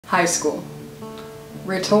High school.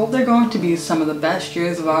 We're told they're going to be some of the best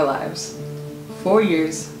years of our lives. 4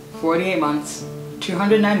 years, 48 months,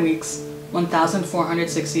 209 weeks,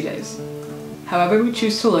 1,460 days. However we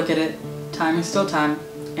choose to look at it, time is still time,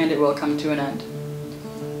 and it will come to an end.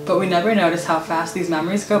 But we never notice how fast these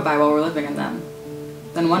memories go by while we're living in them.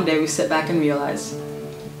 Then one day we sit back and realize,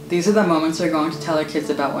 these are the moments we're going to tell our kids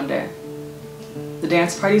about one day. The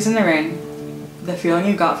dance parties in the rain, the feeling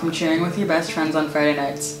you got from cheering with your best friends on Friday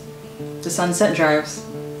nights, the sunset drives.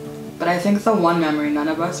 But I think the one memory none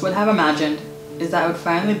of us would have imagined is that it would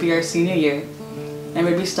finally be our senior year, and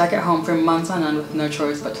we'd be stuck at home for months on end with no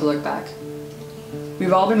choice but to look back.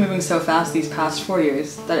 We've all been moving so fast these past 4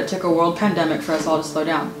 years that it took a world pandemic for us all to slow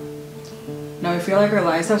down. Now we feel like our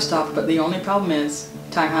lives have stopped, but the only problem is,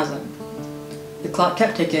 time hasn't. The clock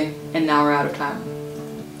kept ticking, and now we're out of time.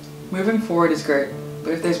 Moving forward is great,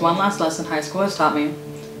 but if there's one last lesson high school has taught me,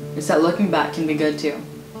 it's that looking back can be good too.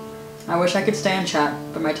 I wish I could stay and chat,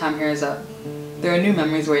 but my time here is up. There are new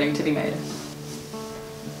memories waiting to be made.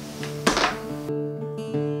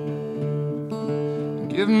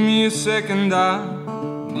 Give me a second, I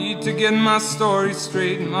need to get my story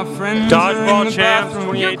straight. My friends Dodgeball are in the Champs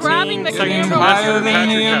bathroom. 2018, You're grabbing the second camera. Higher semester, than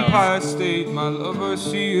the Patrick Empire House. State. My lover,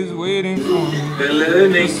 she is waiting for me. Hello,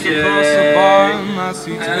 Just across the bar, my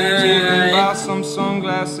seat's been taken by some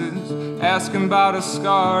sunglasses, asking about a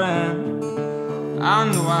scar, and I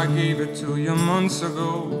know I gave it to you months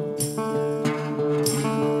ago.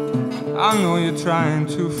 I know you're trying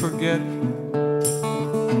to forget,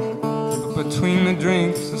 but between the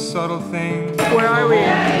drinks, the subtle things. Where are we?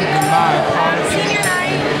 My apologies. Senior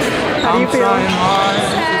night. I'm trying hard to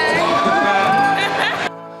take it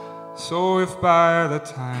back. So if by the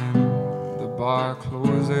time the bar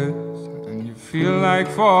closes and you feel like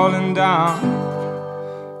falling down,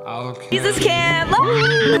 I'll carry Jesus can't.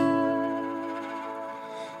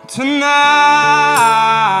 tonight.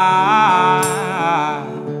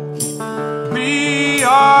 We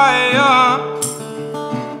are young,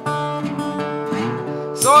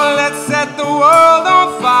 so let's set the world on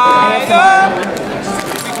fire.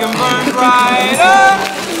 We can burn brighter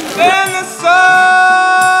than the sun.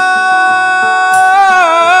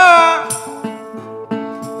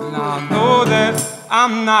 And I know that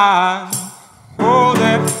I'm not all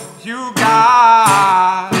that you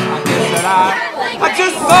got. I guess that I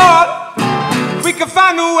just thought we could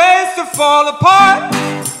find new ways to fall apart,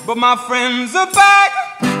 but my friends are back,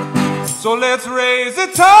 so let's raise a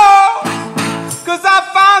toast, 'cause I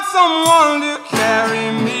found someone to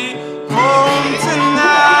carry me home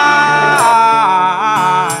tonight.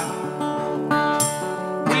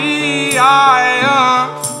 We are young,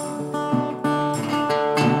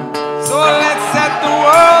 so let's set the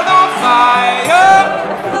world on fire.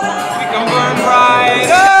 We can burn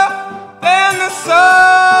brighter than the sun.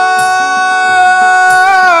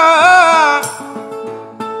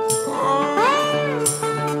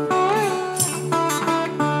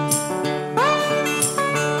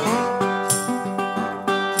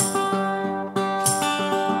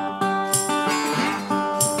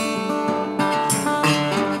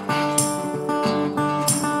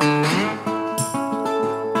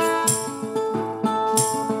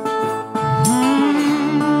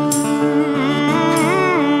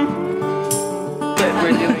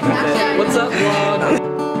 What's up, vlog?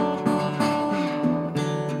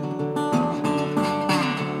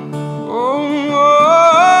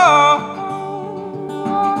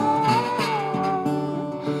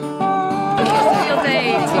 Field Day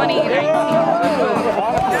 2019.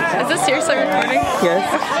 Is this seriously recording? Yes.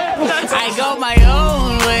 I go my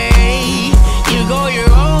own way, you go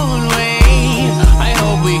your own way. I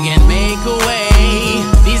hope we can make a way,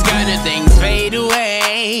 these kind of things fade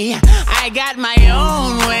away. I got my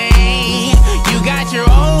own way, you got your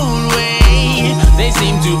own way. They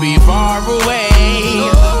seem to be far away.